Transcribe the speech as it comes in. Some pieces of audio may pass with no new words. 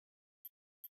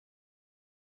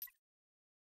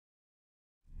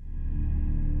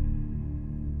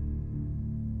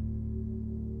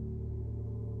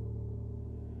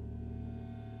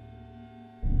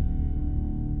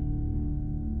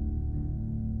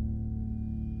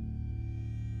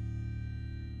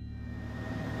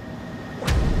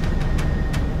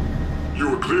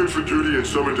cleared for duty and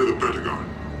summoned to the Pentagon.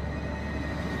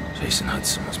 Jason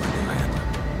Hudson was my new handler.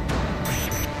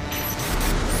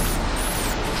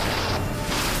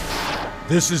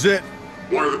 This is it.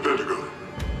 Why the Pentagon?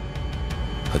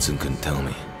 Hudson couldn't tell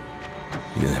me.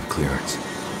 He didn't have clearance.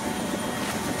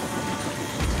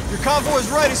 Your convoy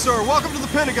is ready, sir. Welcome to the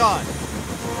Pentagon.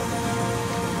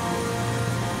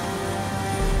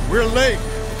 We're late.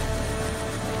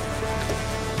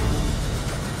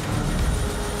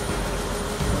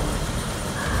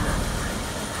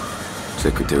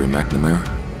 Secretary McNamara?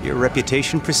 Your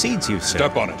reputation precedes you, sir.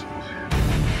 Step on it.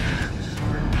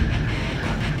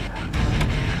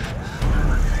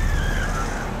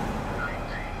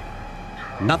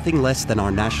 Nothing less than our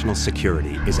national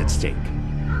security is at stake.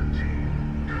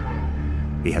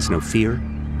 He has no fear,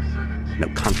 no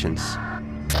conscience,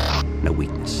 no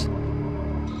weakness.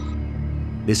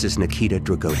 This is Nikita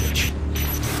Dragovich.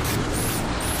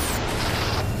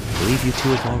 I believe you two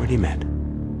have already met.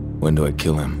 When do I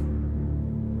kill him?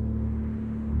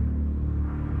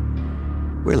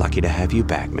 We're lucky to have you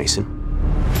back, Mason.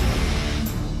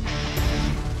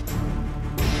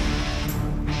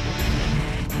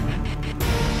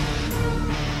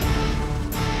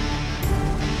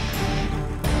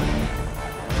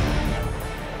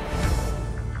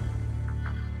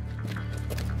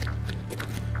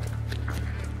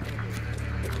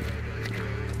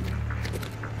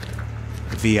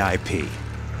 VIP.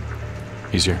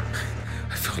 He's here.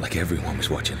 I felt like everyone was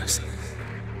watching us.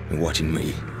 And watching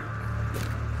me.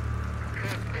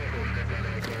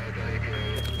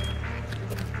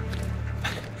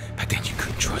 Back then you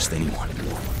couldn't trust anyone.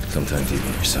 Sometimes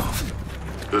even yourself.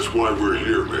 That's why we're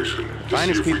here, Mason. To see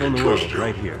Finest if we people in can the world, trust you.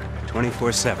 right here.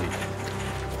 24/7.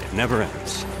 It never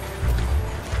ends.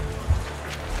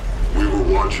 We were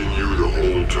watching you the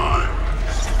whole time.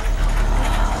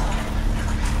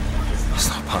 It's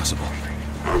not possible.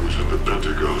 I was in the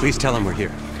Pentagon. Please tell him we're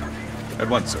here. At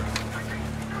once, sir.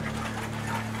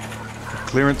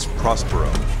 Clearance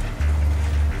Prospero.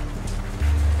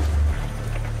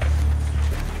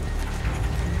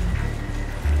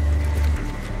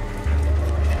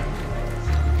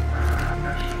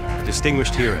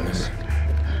 Distinguished hearings.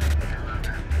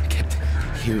 I kept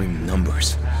hearing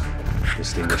numbers.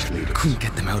 Distinguished leaders. Couldn't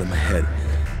get them out of my head.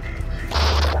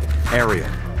 Ariel.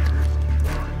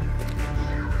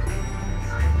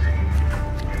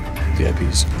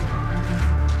 VIPs.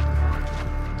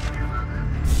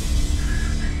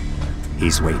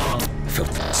 He's waiting. I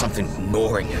felt something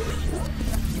gnawing at me.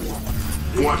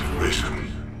 What,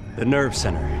 Mason? The nerve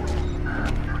center.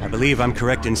 I believe I'm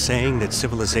correct in saying that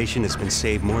civilization has been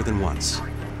saved more than once.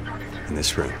 In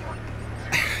this room.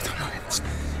 I don't know.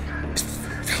 It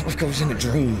felt like I was in a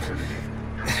dream.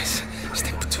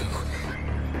 Step 2.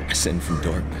 Ascend from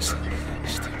darkness.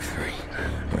 Step 3.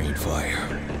 Rain fire.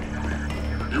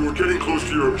 You were getting close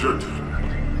to your objective.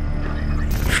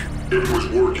 It was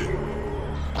working.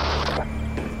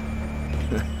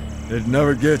 It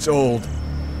never gets old.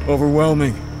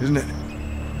 Overwhelming, isn't it?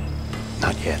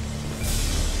 Not yet.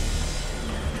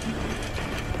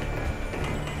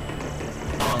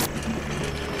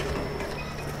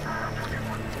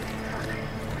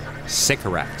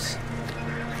 Sycorax.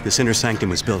 This inner sanctum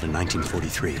was built in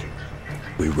 1943.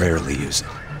 We rarely use it.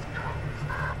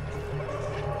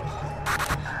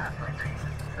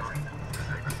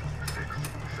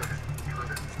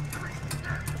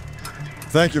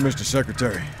 Thank you, Mr.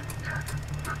 Secretary.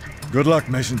 Good luck,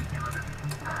 Mason.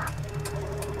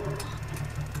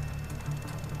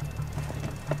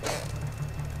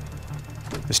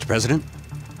 Mr. President?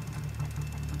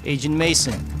 Agent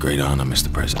Mason, Great honor,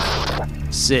 Mr. President.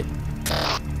 sit.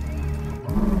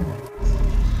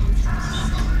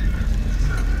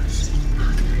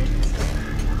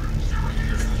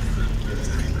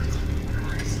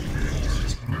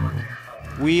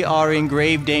 We are in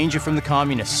grave danger from the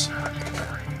communists.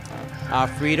 Our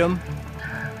freedom,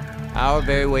 our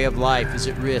very way of life is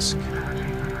at risk.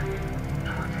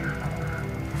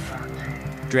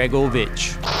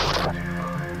 Dragovich.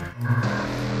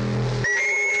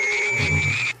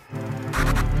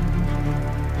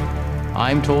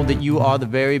 I'm told that you are the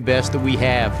very best that we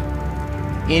have.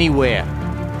 Anywhere.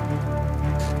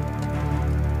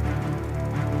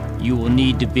 You will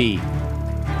need to be.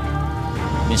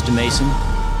 Mr. Mason,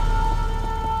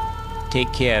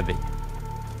 take care of it.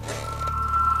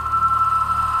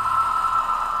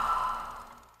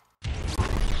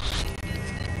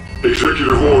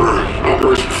 Executive order.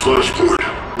 Operation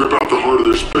Flashpoint. Rip out the heart of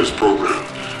their space program.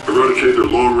 Eradicate their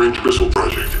long-range missile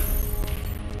project.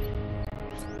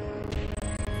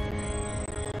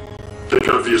 Take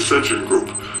out the Ascension Group.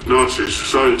 Nazis,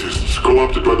 scientists,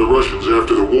 co-opted by the Russians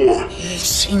after the war.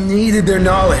 She needed their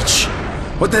knowledge.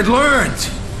 What they'd learned.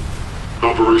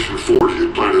 Operation Ford, he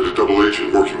had planted a double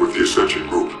agent working with the Ascension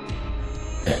Group.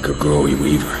 Edgar Growy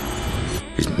Weaver.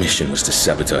 His mission was to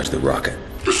sabotage the rocket.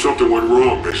 But something went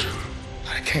wrong, Mason.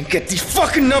 I can't get these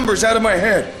fucking numbers out of my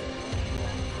head.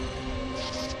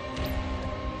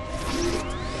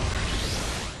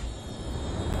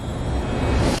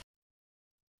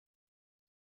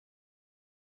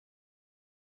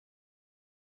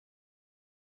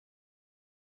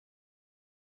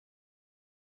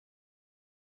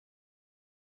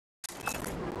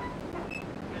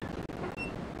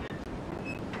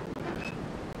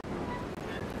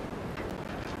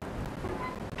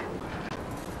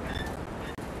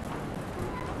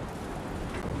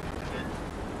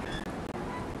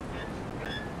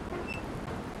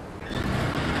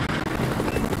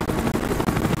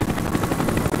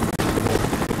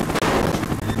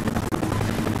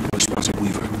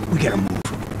 Weaver, we gotta move.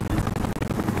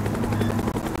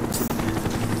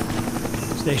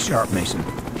 Stay sharp, Mason.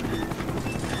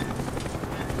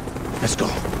 Let's go.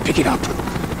 Pick it up.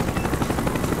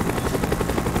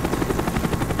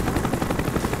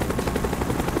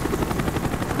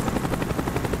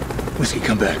 Whiskey,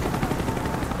 come back.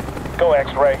 Go,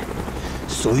 X-Ray.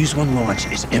 Soyuz 1 launch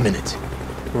is imminent.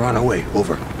 We're on our way.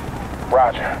 Over.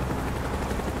 Roger.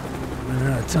 Running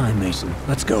out of time, Mason.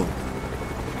 Let's go.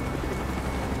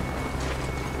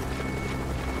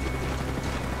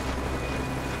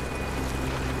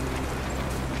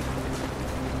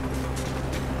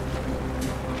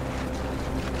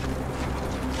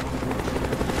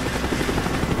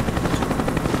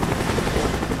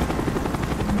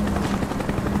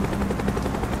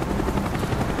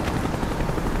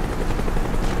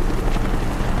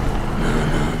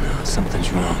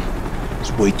 Something's wrong.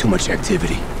 There's way too much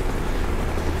activity.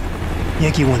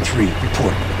 Yankee 1-3,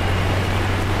 report.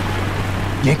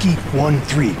 Yankee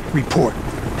 1-3, report.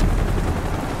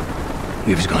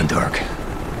 Weaver's gone dark.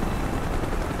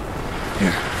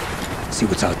 Here, see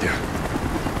what's out there.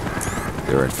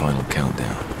 They're at final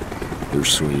countdown. There's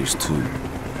Soyuz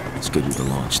 2, scheduled to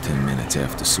launch 10 minutes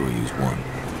after Soyuz 1.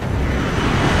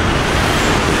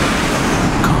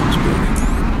 Comms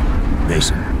building.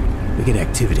 Mason, we get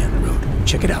activity on the road.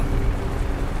 Check it out.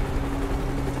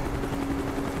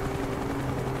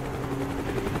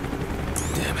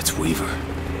 Damn, it's Weaver.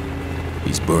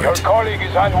 He's Your burnt. colleague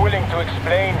is unwilling to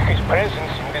explain his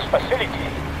presence in this facility.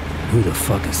 Who the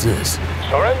fuck is this?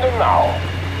 Surrender now,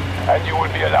 and you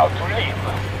will be allowed to leave.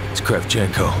 It's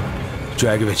Kravchenko.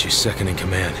 Dragovich is second in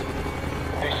command.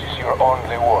 This is your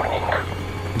only warning.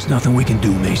 There's nothing we can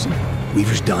do, Mason.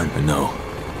 Weaver's done. I know.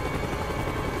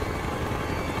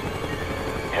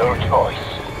 Your choice.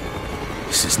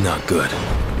 This is not good.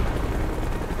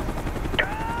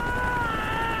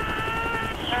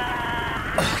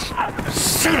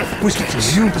 Whiskey,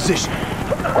 you're in position.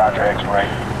 Roger, X-Ray.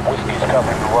 Whiskey's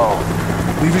covering the road.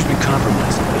 Weaver's been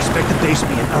compromised. Expect the base to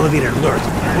be an elevated alert.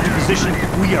 Hold your position.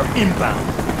 We are inbound.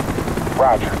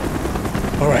 Roger.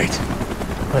 All right.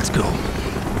 Let's go.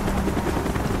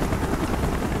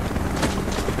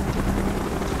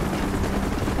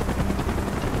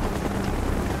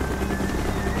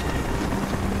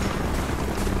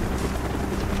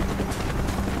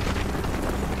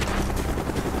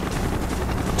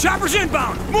 Chopper's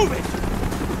inbound! Move it!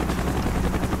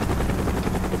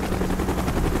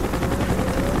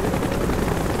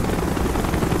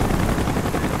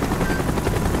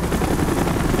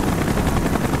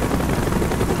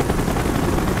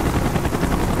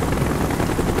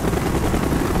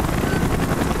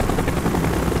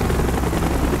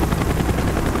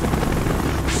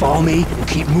 Follow me and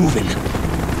keep moving.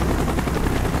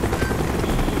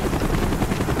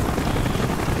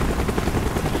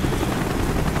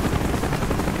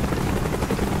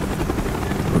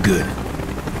 Good.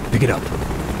 Pick it up.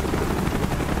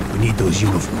 We need those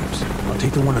uniforms. I'll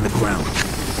take the one on the ground.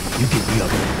 You get the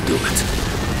other. Do it.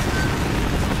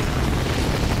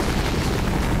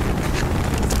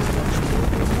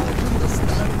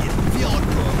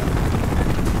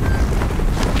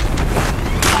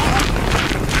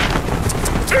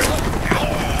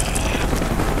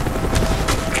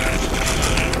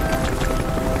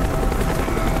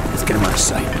 Let's get him out of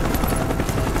sight.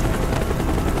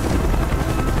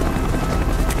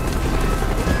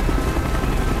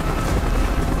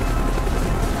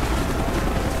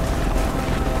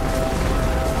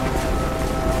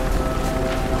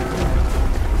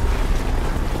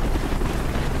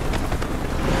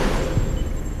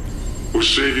 Was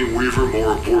saving Weaver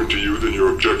more important to you than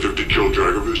your objective to kill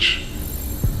Dragovich?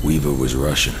 Weaver was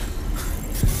Russian.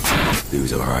 He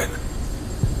was alright.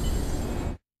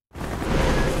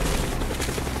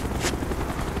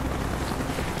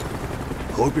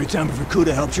 Hope your time for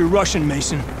Kuda helps your Russian,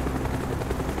 Mason.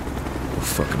 Well,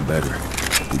 fucking better.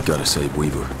 We gotta save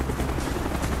Weaver.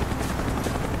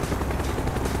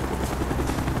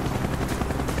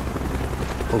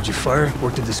 Hold your fire,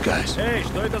 work the disguise. Эй,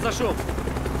 что это за шум?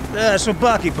 Да,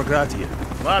 собаки по гратье.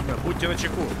 Ладно, будьте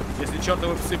начеку. Если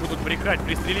чертовы псы будут брехать,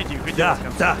 пристрелите их и дело с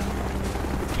концом. Да.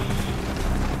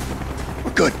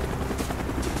 We're good.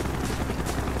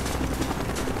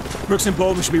 Brooks and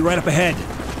Bolden should be right up ahead.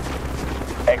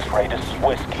 X-ray, this is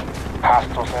Whiskey.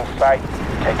 Hostiles in sight.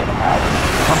 Taking them out.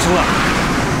 Hustle up.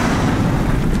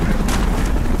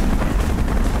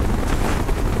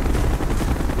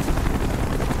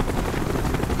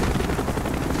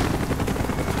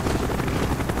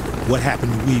 What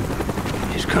happened to Weaver?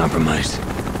 He's compromised.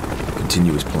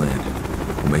 Continue as planned.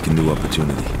 We'll make a new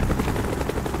opportunity.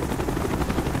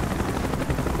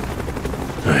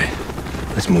 All right,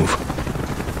 let's move.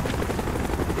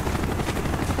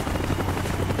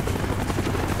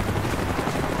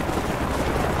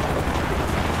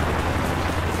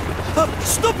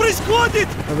 Что происходит?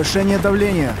 Повышение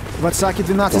давления. В отсаке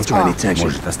 12А.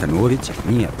 Может остановить?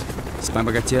 Нет.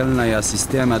 Вспомогательная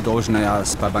система должна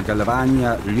вспомогать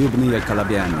любые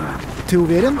колебания. Ты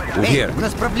уверен? Уверен. У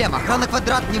нас проблема. Охрана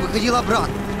квадрат не выходила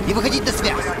обратно. Не выходить на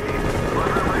связь.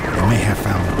 They may have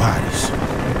found the bodies.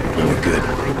 We're good.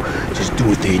 Just do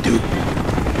what they do.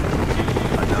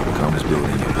 Comms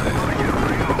building your path.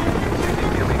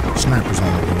 Snipers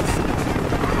on the roof.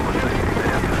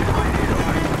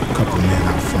 Couple men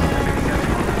out front.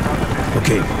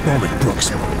 Okay, Bowman, Brooks,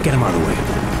 get him out of the way.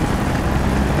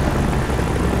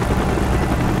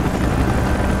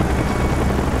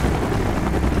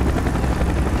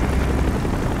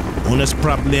 У нас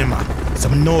проблема. Со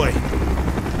мной.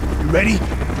 You ready?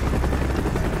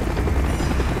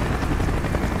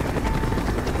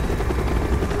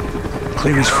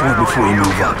 Clear his floor before you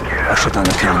move up. I'll shut down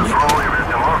the county.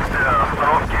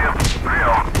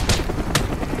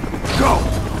 Go!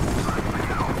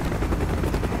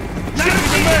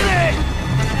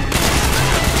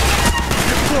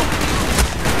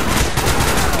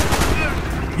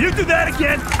 You do that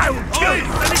again, I will kill you!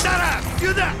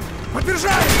 Сюда!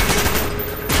 Поддержай!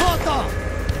 Фото!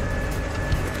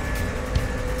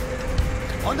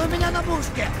 Он у меня на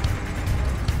мушке!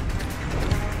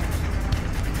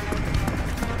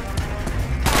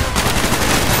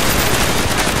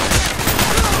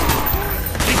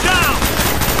 He's down!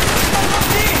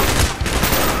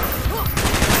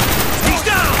 He's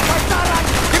down!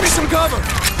 Give me some cover!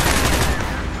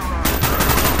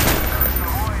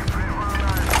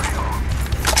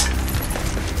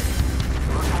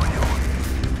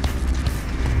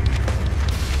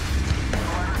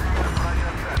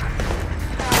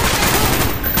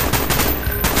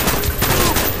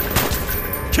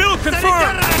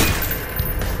 Confirmed!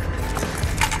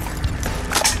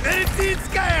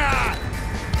 Медицинская!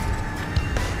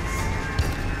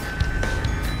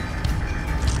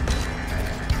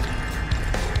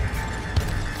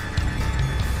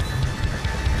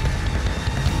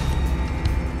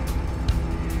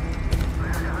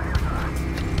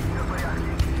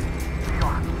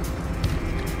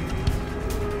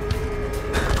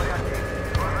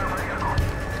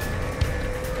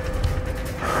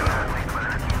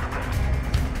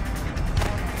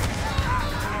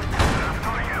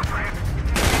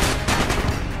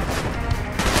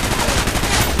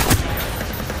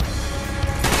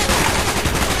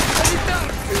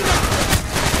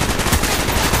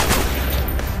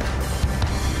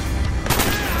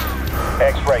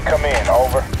 X-ray, come in,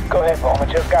 over. Go ahead, Bowman.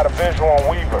 Just got a visual on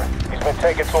Weaver. He's been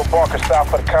taken to a bunker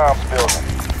south of the comms building.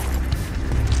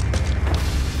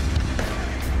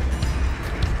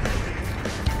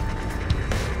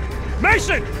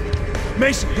 Mason!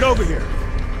 Mason, get over here.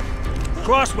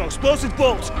 Crossbow, explosive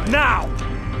bolts, now!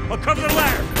 I'll cover the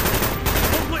ladder.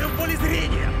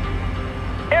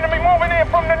 Enemy moving in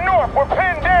from the north. We're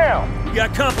pinned down. We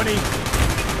got company.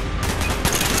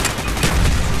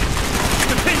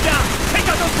 They're pinned down. Take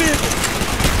out those vehicles.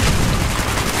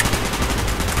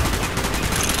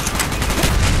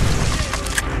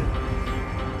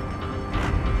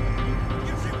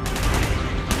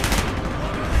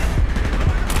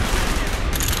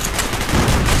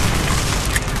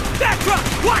 That truck!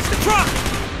 Watch the truck!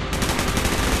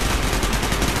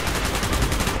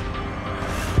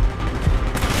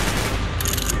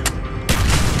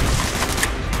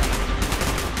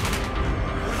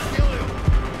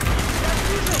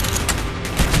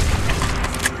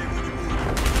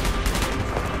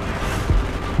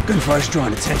 Gunfire's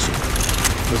drawing attention.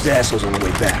 Those assholes on the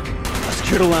way back. I'll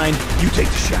secure the line, you take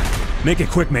the shot. Make it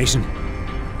quick, Mason.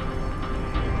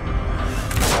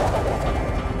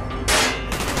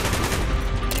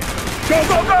 Go,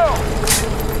 go, go!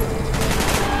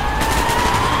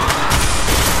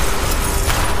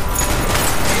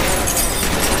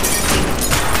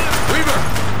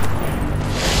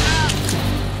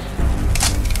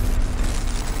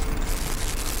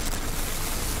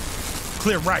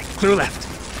 Clear right. Clear left.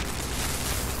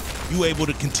 You able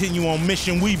to continue on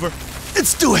mission, Weaver?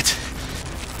 Let's do it!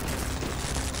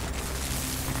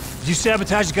 Did you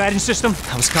sabotage the guidance system?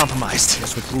 I was compromised.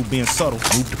 Guess we're through being subtle.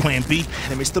 Move to plan B.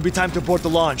 There may still be time to abort the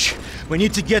launch. We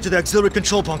need to get to the auxiliary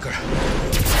control bunker.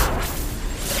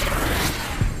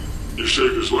 You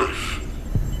saved his life.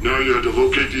 Now you had to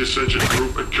locate the Ascension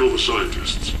group and kill the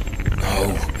scientists.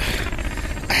 No.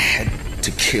 I had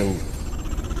to kill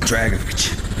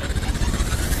Dragovich.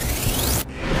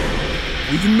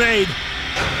 We've been made.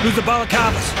 Lose the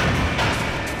BlackOps.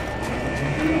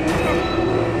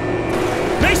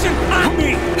 Mason, on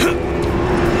me!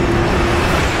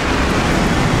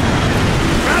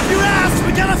 Grab your ass!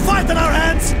 We got a fight on our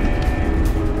hands!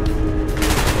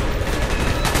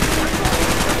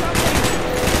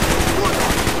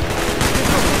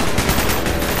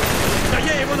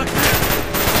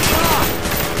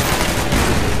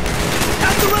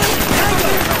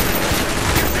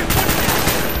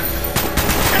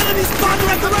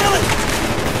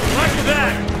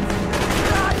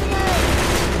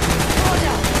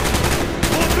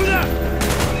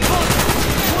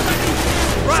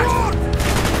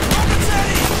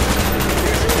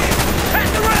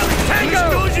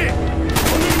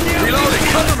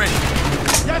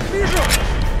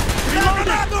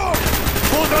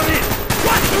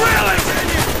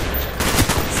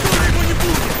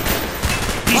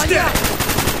 He's dead!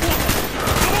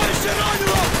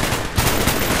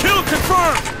 Kill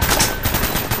confirmed!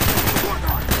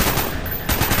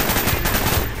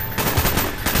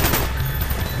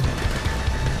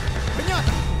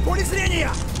 Понятно! Поле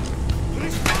зрения!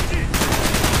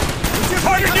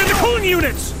 Target near the cooling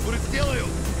units!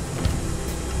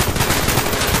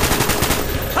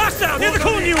 Hostile near the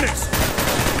cooling units!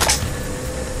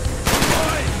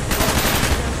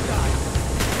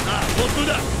 Вот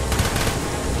туда!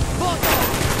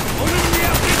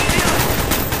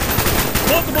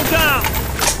 Multiple down!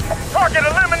 Target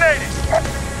eliminated!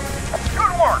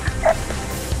 Good work!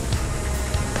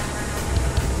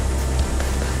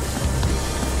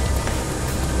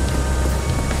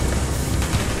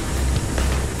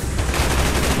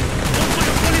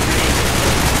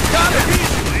 Got it!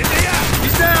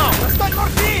 He's down! Достань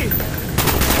морфин!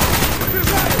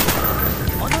 Побежали!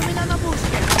 Он у меня на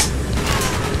пушке!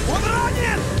 Он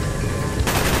ранен!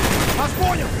 Вас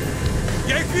понял!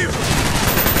 Я их вижу!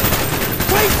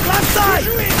 Wait! Left side!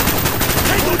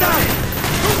 Take him down!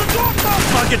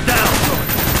 Target down!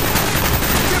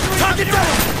 Target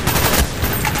down!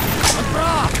 Он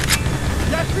прав!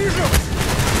 Я их вижу!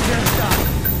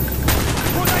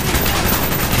 Вот они!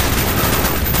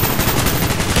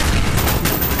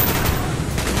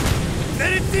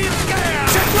 Медицинская!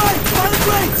 Check right! Follow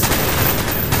crates!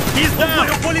 He's down!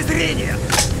 В поле зрения!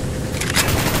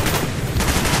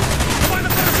 Давай на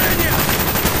поражение!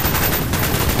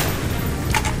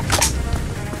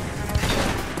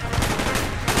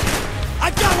 I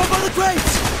got one by the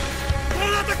crates!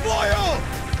 Он атакую!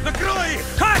 Накрой!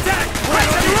 Contact! Right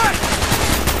on the right!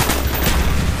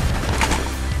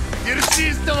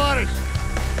 Держись, товарищ!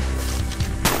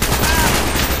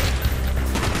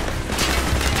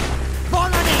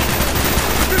 Вон они!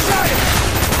 Побежали!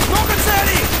 Много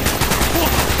целей!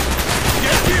 Вот!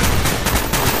 Я вижу!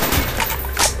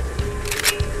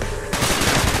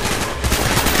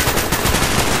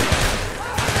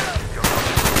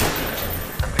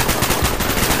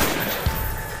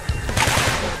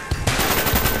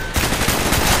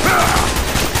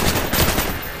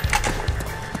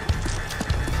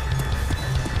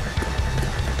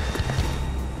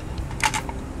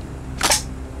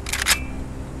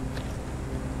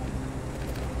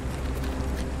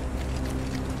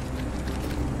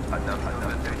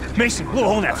 Mason, blow a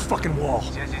hole in that fucking wall.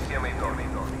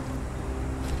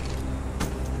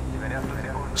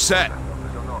 Set.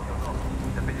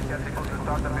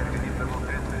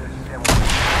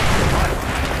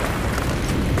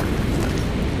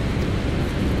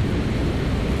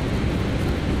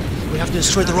 We have to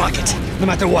destroy the rocket, no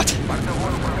matter what.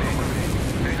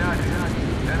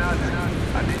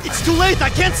 It's too late, I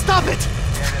can't stop it!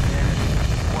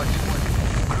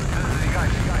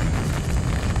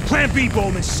 Plan B,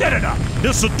 Bowman, set it up!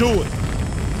 This'll do it.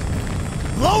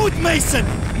 Load, Mason!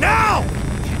 Now!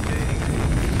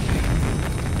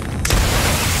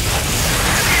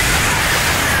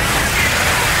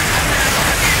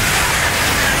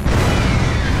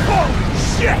 Holy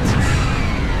shit!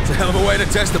 It's a hell of a way to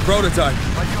test the prototype.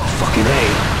 Fucking A.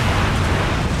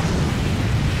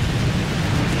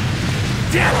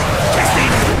 Damn!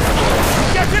 Testing!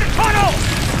 Get to the tunnel!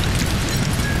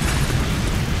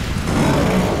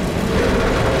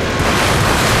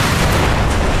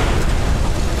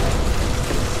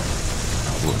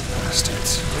 Blood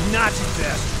bastards. The Nazi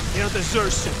bastards. They don't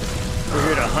deserve sympathy. We're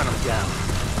here to hunt them down.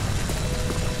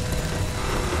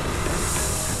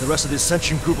 The rest of the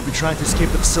Ascension group will be trying to escape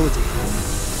the facility.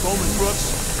 Bowman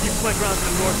Brooks, you flank around to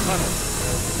the north tunnel.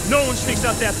 No one sneaks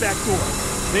out that back door.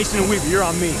 Mason and Weaver, you're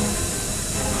on me.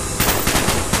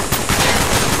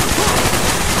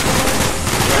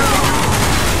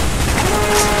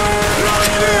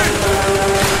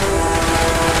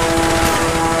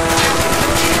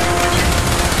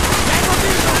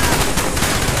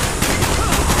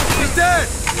 He's dead!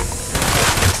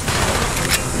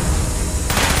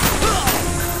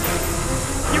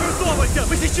 Give him a thought like that,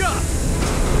 мы сейчас!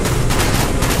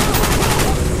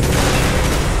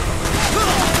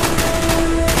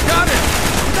 Got it!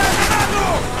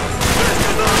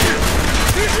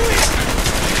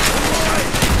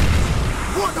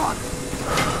 Вот он!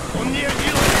 Он не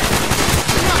делает!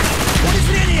 Он из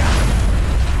зрения!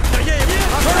 Да я его...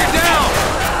 Turn it down!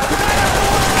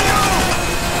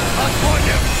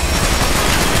 Отходим!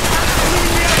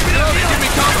 Give me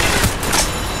cover!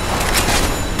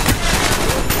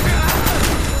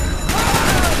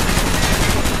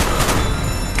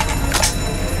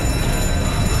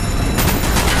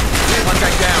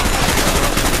 Contact down!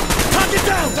 Target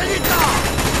down! Target down!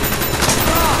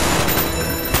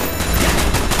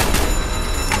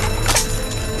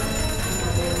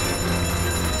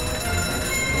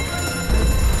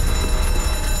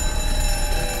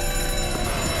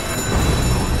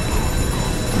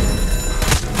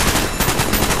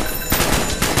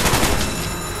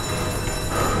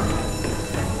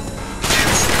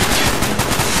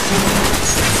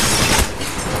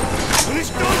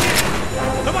 Уничтожить!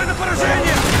 Давай на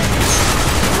поражение!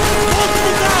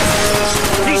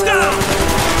 He's down!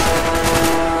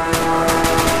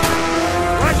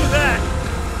 Roger that!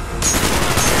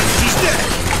 He's dead!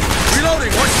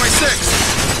 Reloading, watch my 6!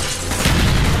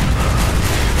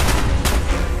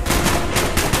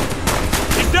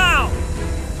 He's down!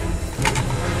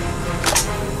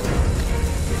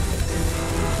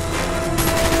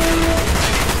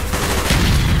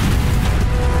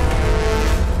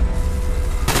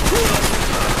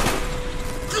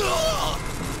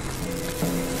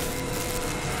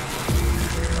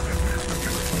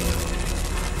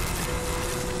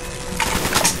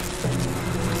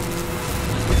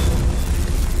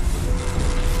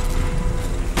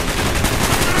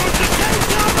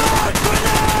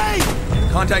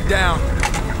 Contact down!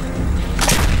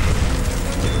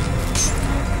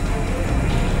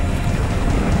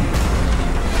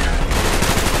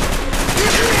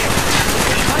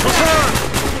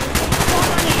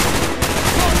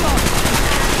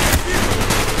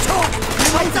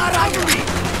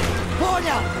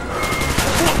 Понял!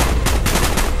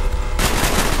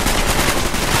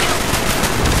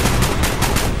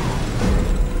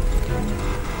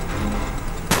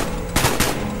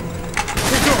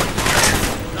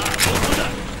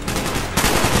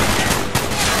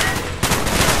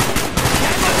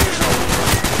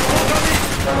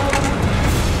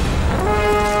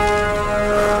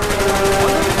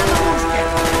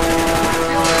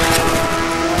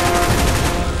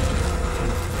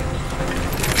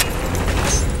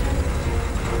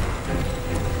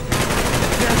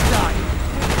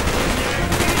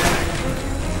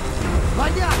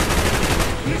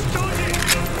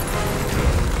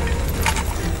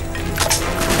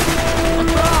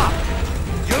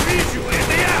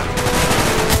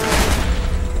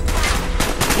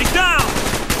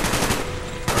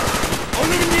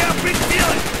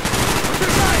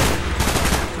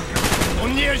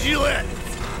 жилет!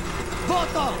 Вот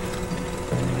он!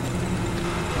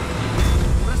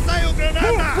 Бросаю граната!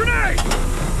 Гранат!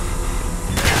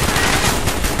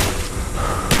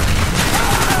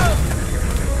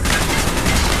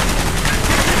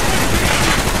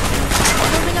 Он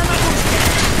у меня на пушке!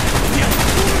 Нет!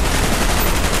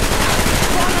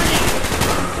 Вон они!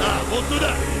 Да, вот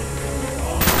туда!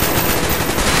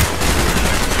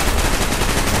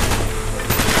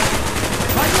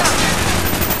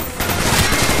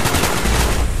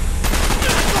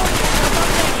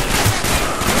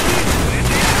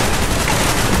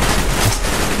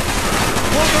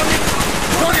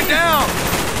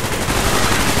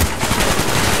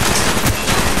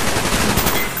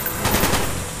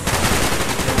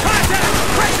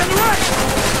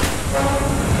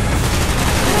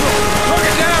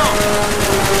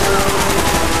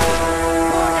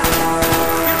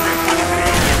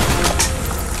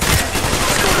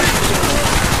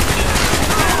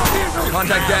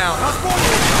 Contact down.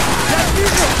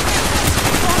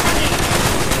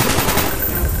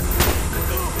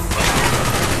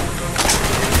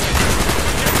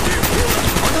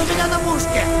 Он у меня на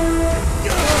мушке!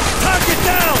 Target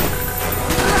down!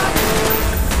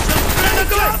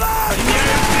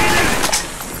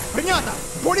 Принято!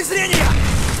 Поле зрения!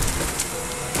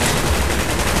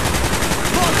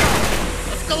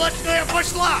 Сколочная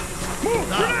пошла!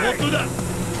 Да, вот туда!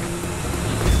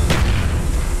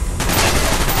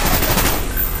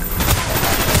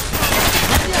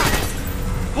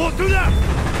 Вот туда!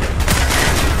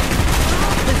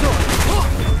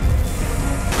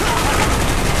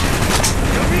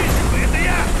 Я вижу, это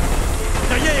я!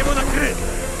 Да я его накрыл!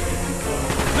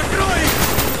 Накрой!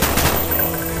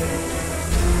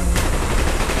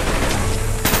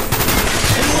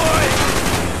 Ой!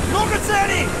 Много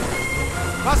целей!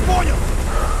 Вас понял!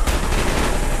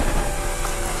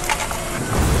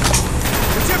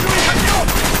 Удерживай огнем!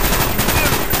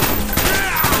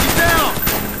 He's down!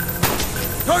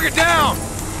 Target down!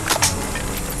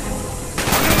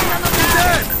 He's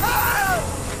dead!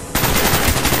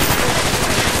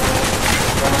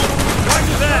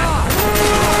 Roger that!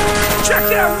 Check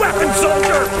that weapon,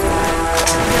 soldier!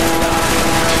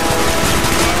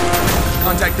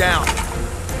 Contact down.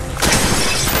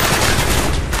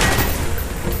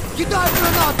 Кидай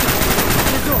гранату!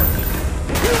 Идет!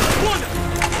 Понял!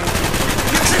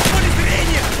 Держи в поле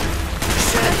зрения!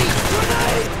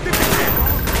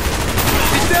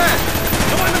 He's dead!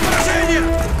 Давай на поражение!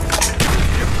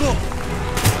 Легко!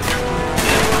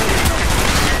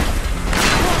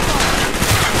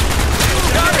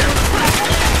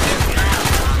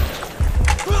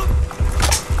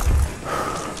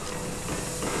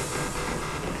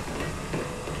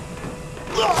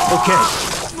 Okay.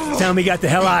 Time we got the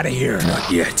hell out of here. Not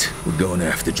yet. We're going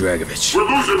after Dragovich. We're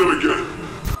losing him again.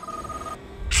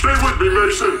 Stay with me,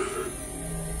 Mason.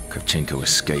 Kravchenko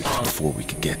escaped before we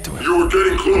could get to him. You were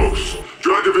getting close.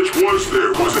 Dragovich was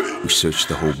there, wasn't he? We searched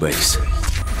the whole base.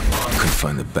 Couldn't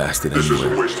find the bastard This is a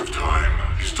anywhere. waste of time.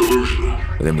 He's delusional.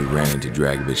 But then we ran into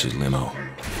Dragovich's limo.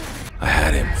 I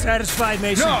had him. Satisfied,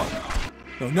 Mason? No!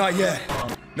 No, not yet.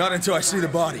 Not until I see the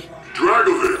body.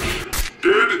 Dragovich,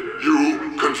 did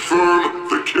you confirm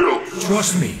the kill?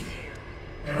 Trust me.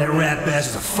 That rat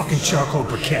bastard's a fucking charcoal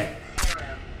briquette.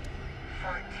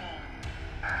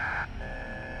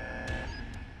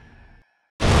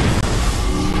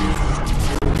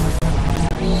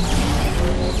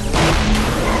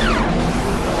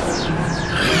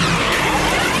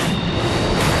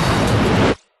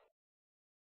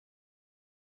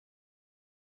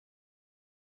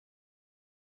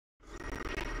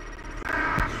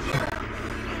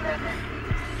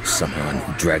 Somehow I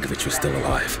knew Dragovich was still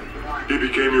alive. He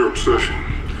became your obsession.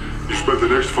 You spent the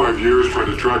next 5 years trying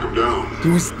to track him down. He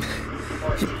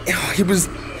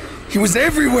was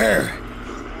everywhere!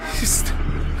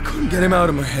 I couldn't get him out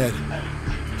of my head.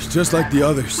 He's just like the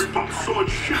others. We pumped so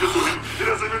much shit into him, he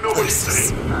doesn't even know what he's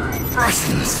saying.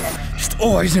 Just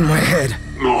always in my head.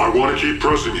 No, I want to keep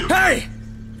pressing you. Hey!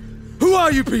 Who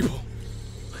are you people?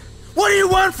 What do you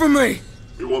want from me?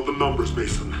 We want the numbers,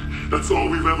 Mason. That's all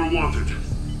we've ever wanted.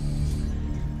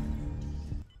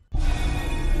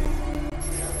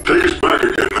 Take us back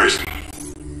again, Mason.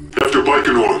 After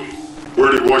Baikonur,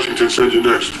 where did Washington send you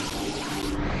next?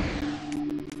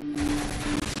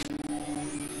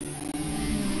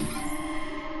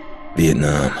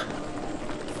 Vietnam.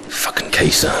 Fucking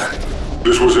Quezon.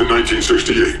 This was in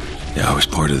 1968. Yeah, I was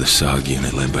part of the SOG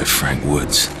unit led by Frank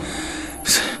Woods.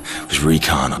 It was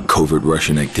recon on covert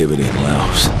Russian activity in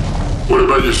Laos. What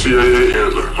about your CIA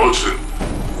handler, Hudson?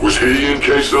 Was he in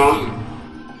Quezon?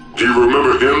 Do you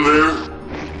remember him there?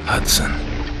 Hudson.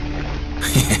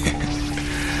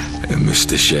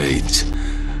 Mr. Shades.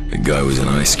 The guy was an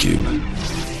ice cube.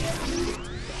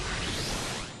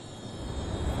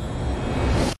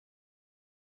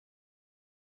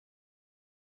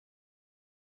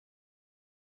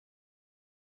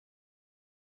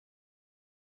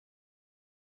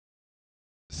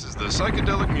 This is the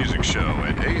Psychedelic Music Show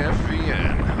at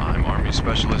AFVN. I'm Army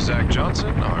Specialist Zach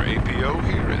Johnson. Our APO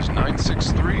here is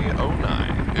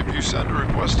 96309. If you send a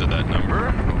request to that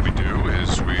number, what we do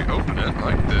is we open it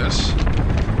like this.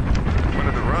 When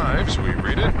it arrives, we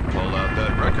read it, pull out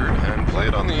that record, and play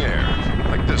it on the air.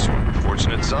 Like this one,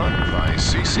 Fortunate Son by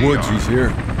CCR. Woods, he's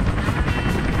here.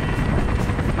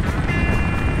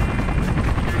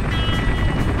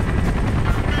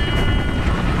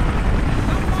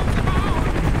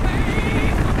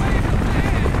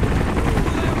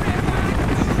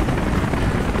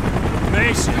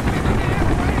 Mason!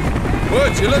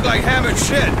 Woods, you look like hammered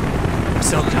shit.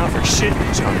 Sell cow for shit in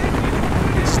the jungle.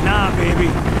 It's not baby.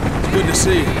 It's good to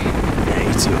see you. Yeah,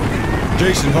 you too.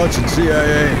 Jason Hudson,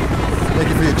 CIA. Thank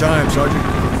you for your time, Sergeant.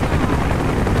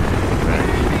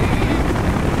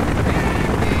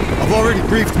 I've already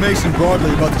briefed Mason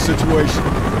broadly about the situation.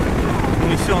 Let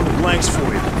me fill in the blanks for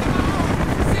you.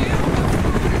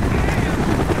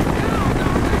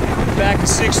 Back in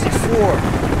 '64,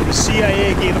 the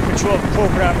CIA gave up control of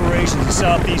corporate operations in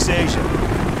Southeast Asia,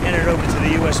 handed it over to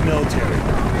the U.S. military.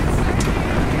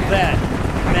 From that,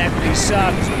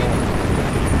 MACV-SOC was born.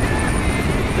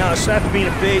 Now, aside from being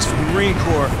a base for the Marine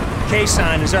Corps,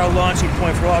 Quezon is our launching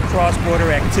point for all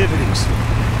cross-border activities,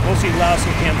 mostly Laos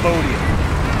and Cambodia.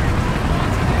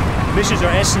 Missions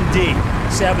are S&D,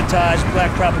 sabotage,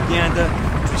 black propaganda,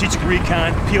 strategic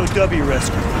recon, POW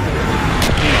rescue.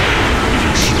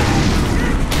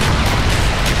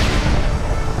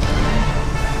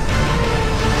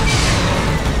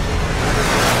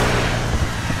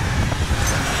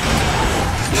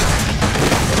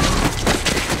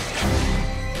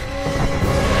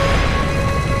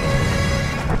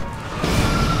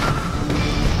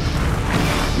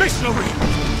 Mason over here!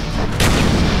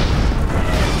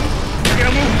 I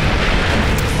gotta move!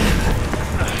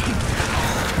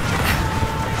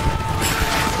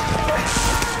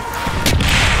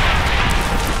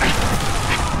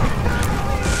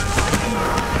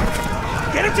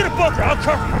 Get into the bunker, I'll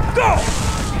cover you. Go!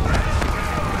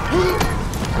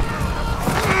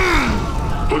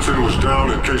 Hudson was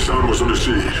down and Quezon was under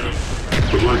siege.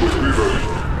 But like with Weaver,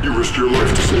 you risked your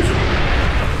life to save him.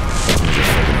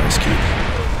 Nice kid.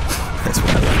 That's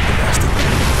what I like the best.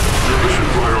 Your mission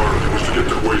priority was to get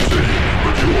to Way City,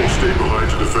 but you all stayed behind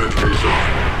to defend Quezon.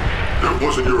 That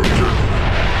wasn't your objective.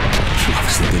 You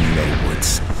obviously didn't know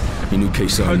Woods. You knew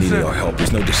Quezon needed our help.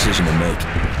 There's no decision to make.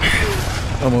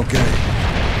 I'm okay.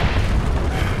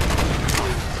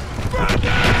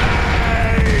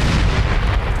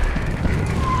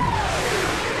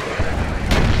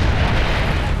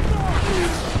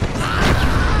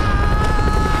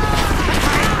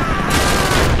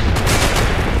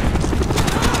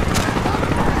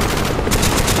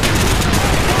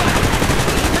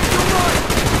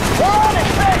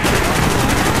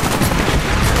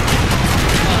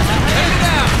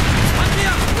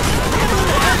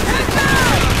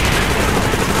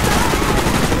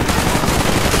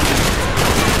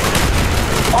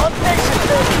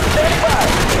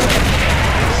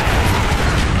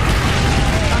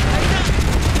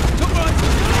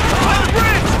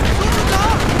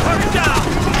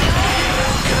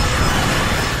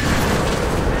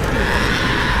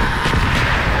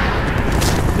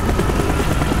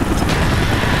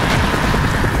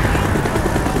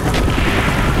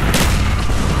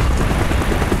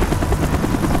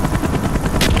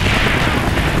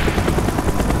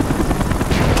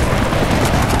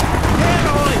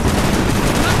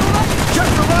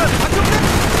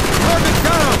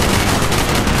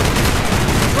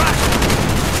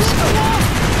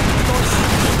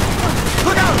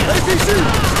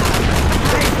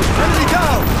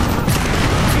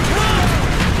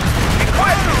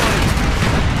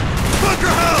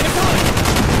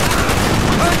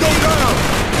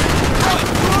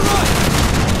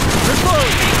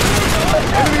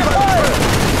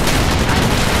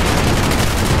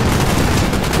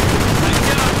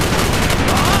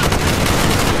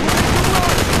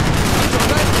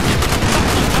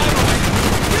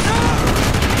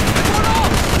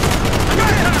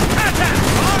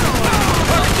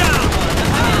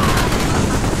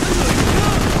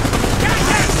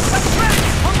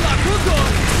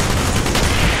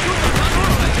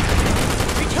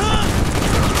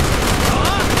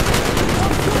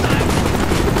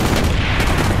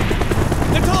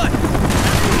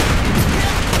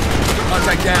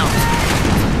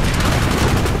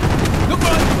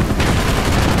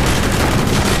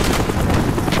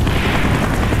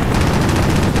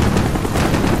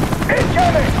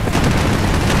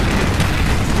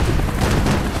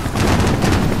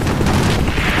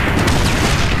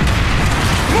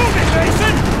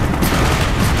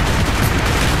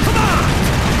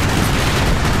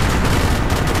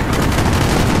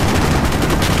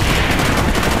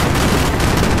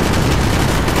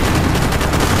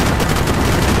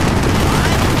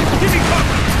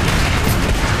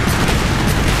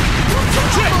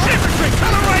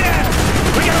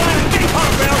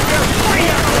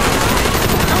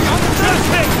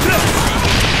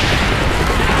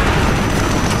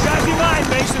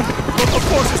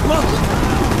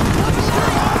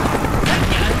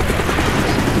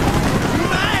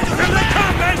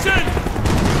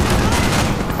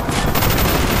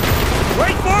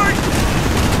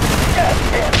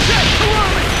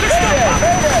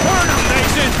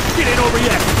 Get in over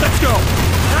yet. Let's go!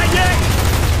 Not yet!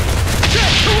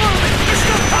 Shit, too early! They're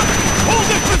still coming! Hold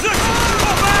this position!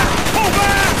 Pull back! Pull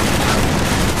back!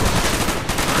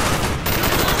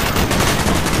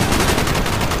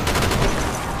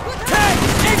 Tank!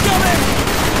 Incoming!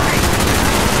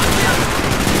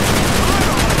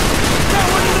 Got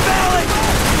one in the valley!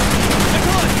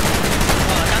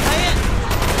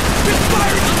 Just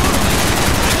firing!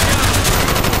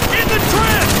 In the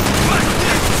trench!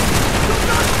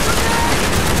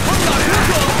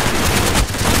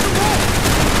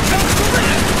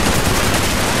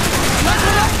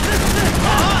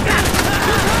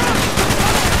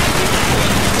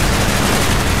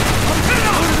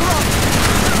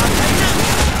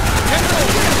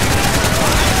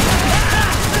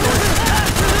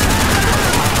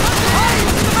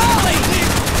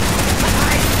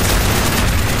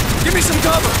 Give me some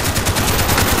cover!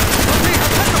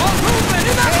 All movement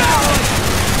in that valley!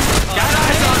 Got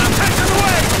eyes on him! Take him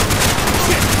away!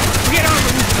 Shit! Get on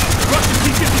the roof! Russian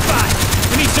T-55!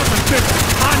 We need something bigger!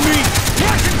 On me!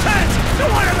 Russian tanks!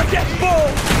 Don't want him to get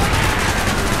full!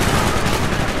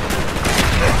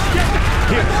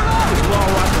 Here! This wall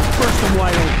rocker, burst them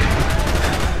wide open!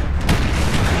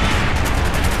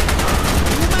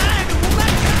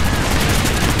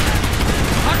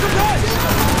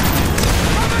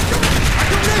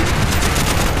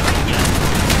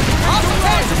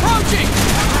 Approaching! I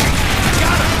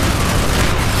got him!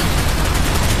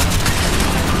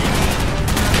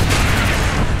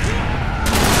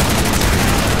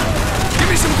 Give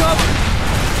me some cover!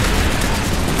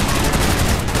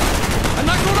 I'm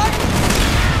not going up!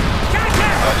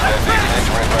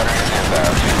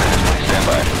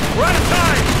 We're out of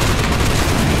time!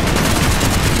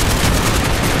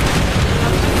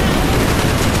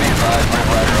 Be advised, Red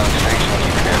Rider on station,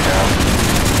 keep your head down.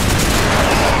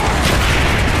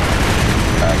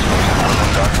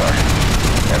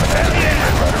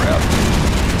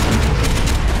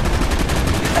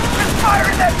 Fire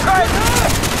in that trench!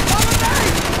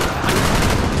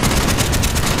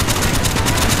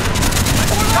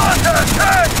 Contact!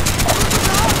 Tank!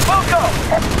 Bunko!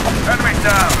 Enemy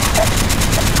down!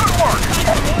 Good work!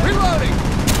 Reloading!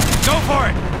 Go for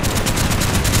it!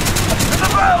 In the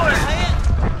valley!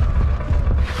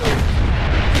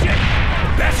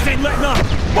 Bastards ain't letting up!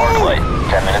 Move!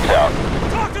 10 minutes out.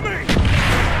 Talk to me!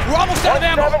 We're almost out of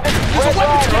ammo! There's a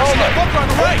weapons cache in that bunker on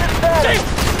the right! See?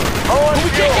 But we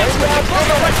can't get to it! They're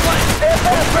blowing our right flank! Yeah!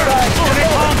 Good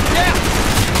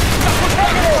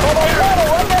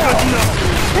enough!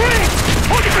 Marines!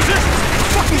 Hold your positions!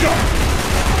 Fucking go!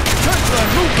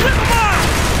 Move! Flip them on!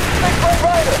 Big Red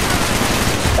Rider!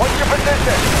 What's your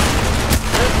position?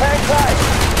 Your tank right.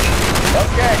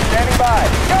 Okay, standing by.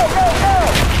 Go, go, go!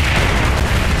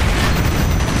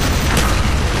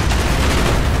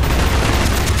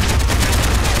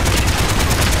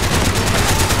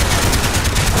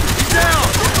 Down!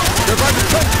 They're by the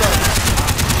trench run!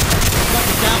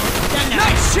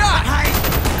 Nice shot!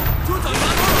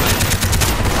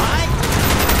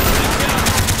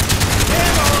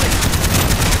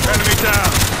 Enemy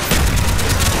down!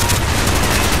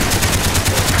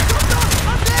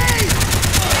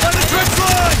 On the trench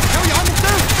line!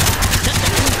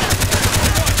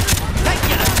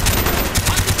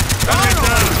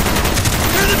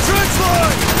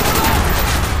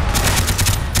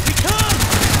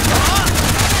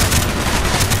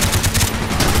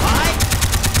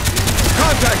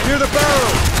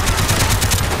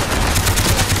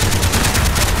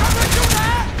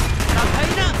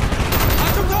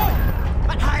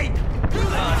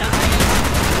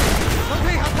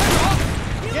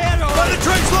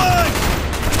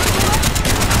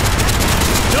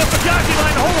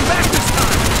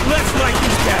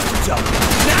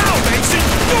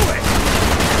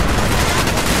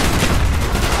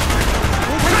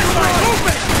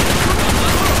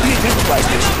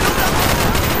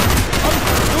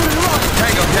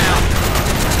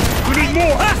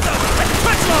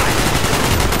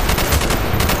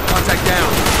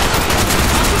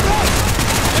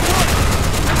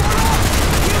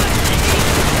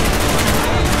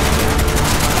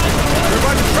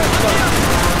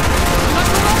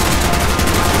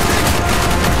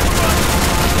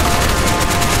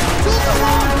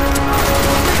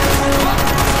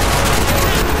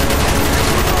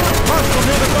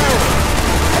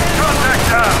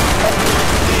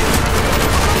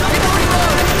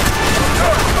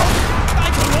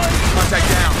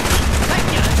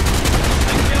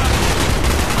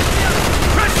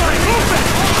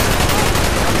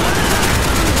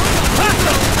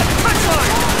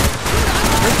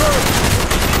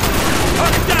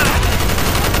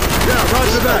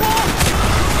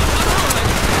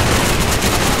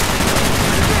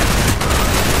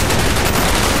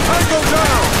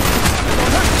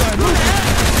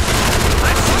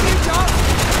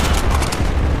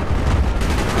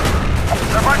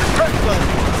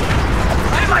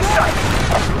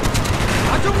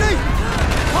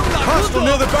 Hostile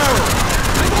near the barrel!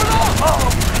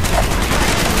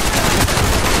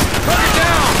 Cut it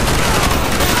down!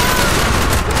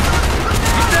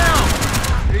 He's down!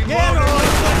 Yeah,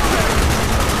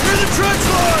 near the trench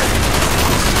line!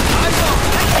 Eyes on!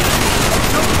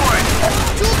 Go for it!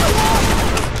 Shoot the wall!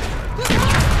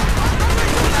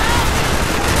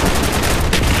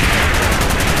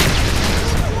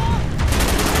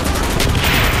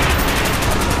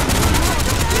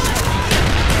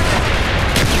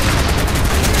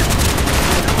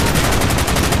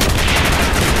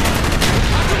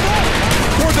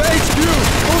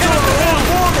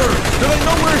 Do they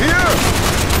know we're here?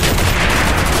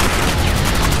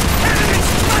 Enemies!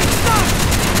 Light stop!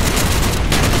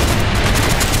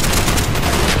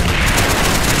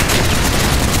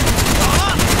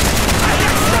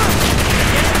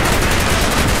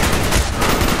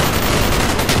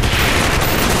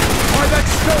 Why that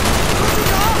scope?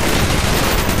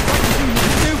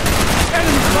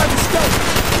 Enemies by the scope!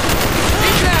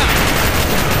 Get down!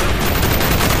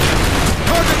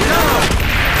 Target down!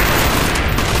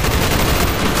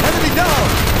 Enemy down!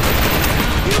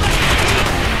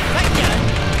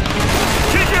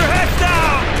 Keep your head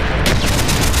down!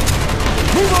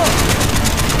 Move on!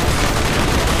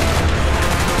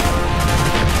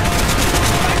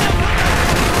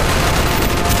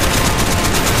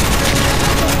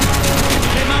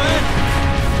 Hey, my man!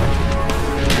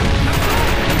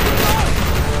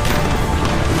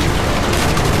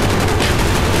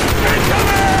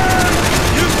 Incoming!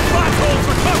 Use the black hole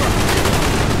for cover!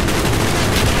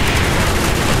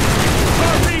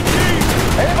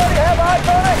 Anybody have eyes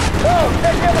on it? No,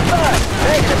 check the other side.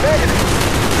 Negative, negative.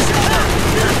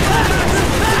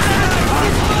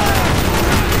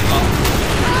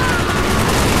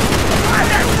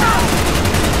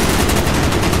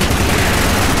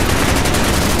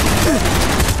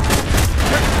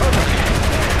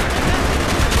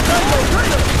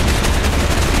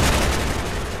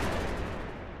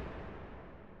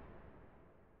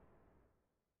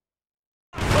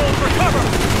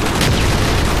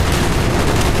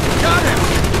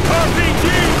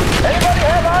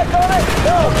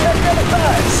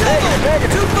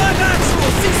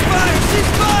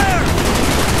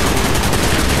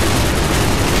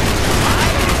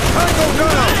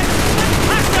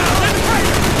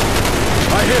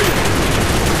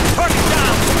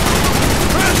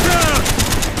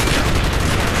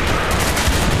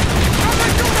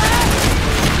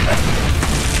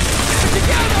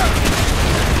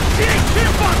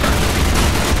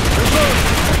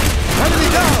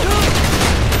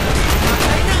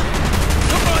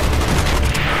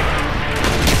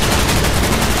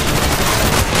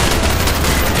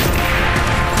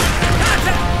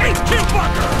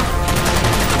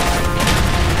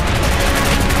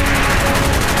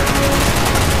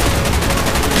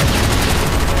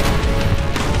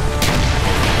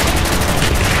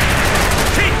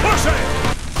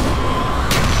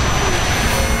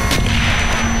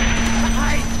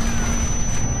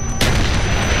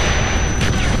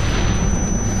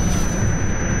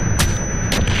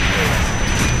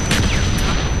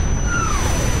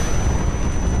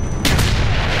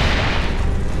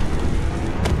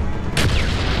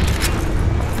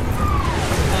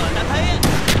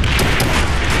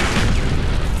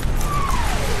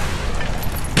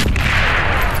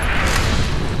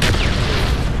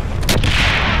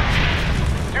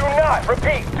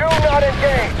 Repeat, do not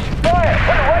engage. Fire!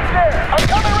 Put it right there! I'm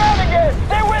coming around again!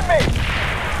 Stay with me!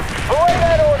 Belay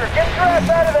that order! Get your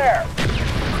ass out of there!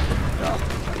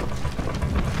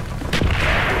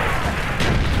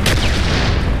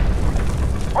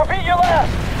 Repeat your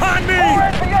last! On me! More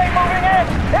NPA moving in!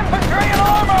 Infantry and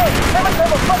armor! They must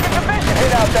have a fucking division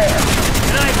hit out there!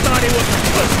 And I thought he was a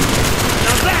pussy!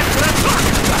 Now that's what I'm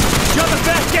talking about! Shove it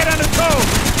back, get on the toe!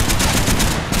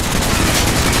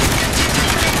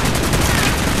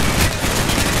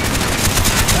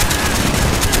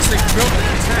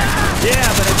 Yeah,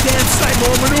 but a damn sight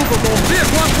more maneuverable.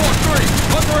 CS-143,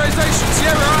 authorization,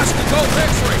 Sierra Oscar, Golf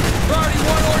X-ray. Priority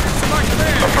 1 orders to my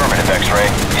command. Affirmative X-ray,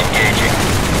 engaging.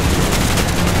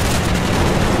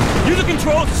 Use the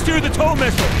controls to steer the tow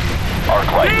missile. Arc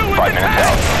light, 5 minutes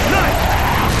out. Nice!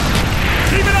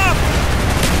 Keep it up!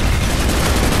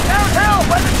 Downhill,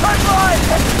 by the trend line!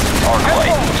 Arc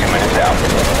light, 2 minutes out.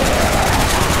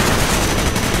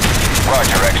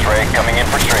 Roger, X-ray, coming in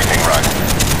for strafing run.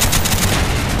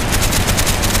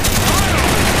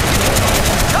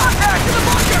 Contact in the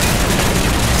bunker!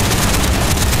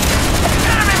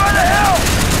 Enemy by the hill!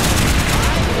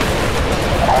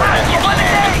 Ordnance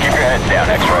received. Keep your head down,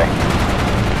 X-ray.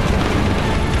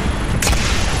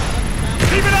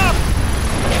 Keep it up!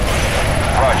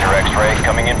 Roger, X-ray.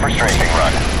 coming in for strafing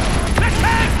run.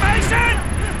 Tanks, Mason!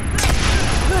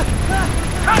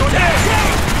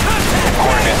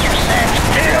 Coordinates received.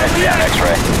 Keep your head down,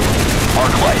 X-ray.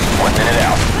 Arc light, 1 minute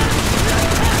out.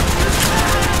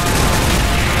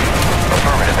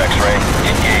 Affirmative, X-ray.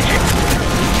 Engaging.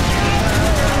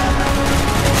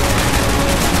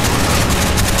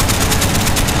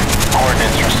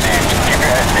 Coordinates received. Keep your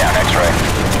head down, X-ray.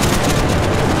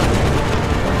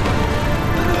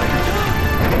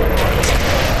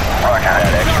 Roger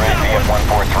that, X-ray.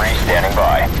 VF-143 standing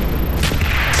by.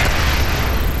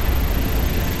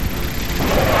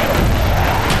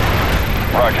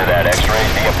 Roger that, X-ray.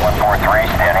 VF-143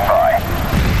 standing by.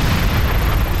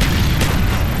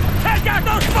 Take out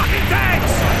those fucking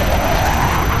tanks!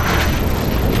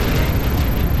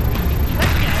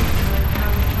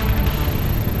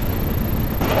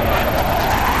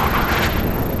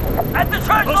 At the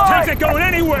trench Those tanks ain't going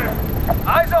anywhere!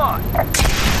 Eyes on!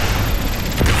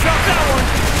 Shot that one!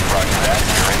 Roger that,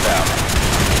 you're inbound.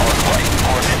 On flight,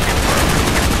 coordinates confirmed.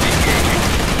 Engaging.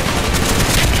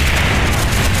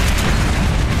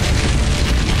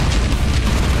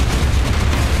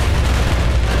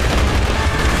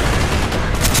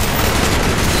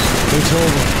 It's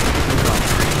over.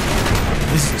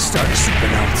 This is the start of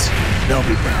something else. They'll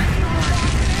be back.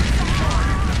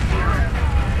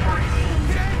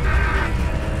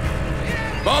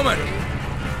 Bowman!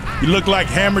 You look like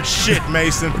hammered shit,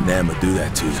 Mason. Never do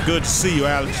that to you. It's good to see you,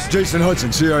 Alex. Jason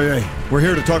Hudson, CIA. We're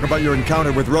here to talk about your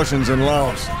encounter with Russians in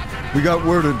Laos. We got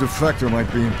word a defector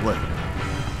might be in play.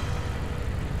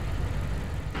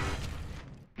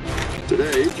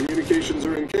 Today, communications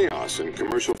are in chaos and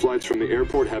commercial flights from the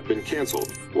airport have been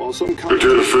canceled. While some The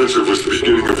Tet Offensive was the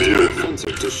beginning of the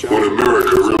end, when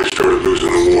America really started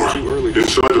losing the war.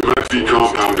 Inside the MACV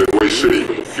compound in Way City,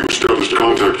 you established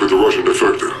contact with the Russian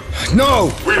defector.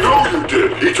 No! We know you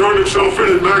did! He turned himself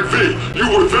in at MACV. You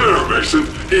were there, Mason.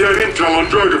 He had intel on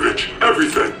Dragovich.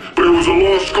 Everything. But it was a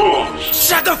lost cause.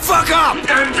 Shut the fuck up!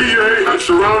 NVA had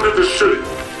surrounded the city.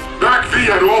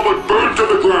 MACV had all but burned to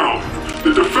the ground. The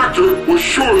defector was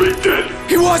surely dead.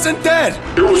 He wasn't dead!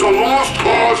 It was a lost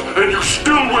cause, and you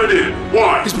still went in.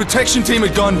 Why? His protection team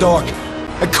had gone dark.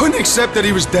 I couldn't accept that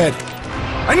he was dead.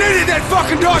 I needed that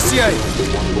fucking dossier!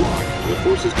 The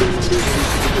forces came under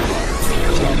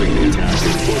stopping the attack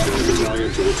and forcing the battalion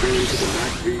to return to the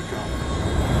MACV compound.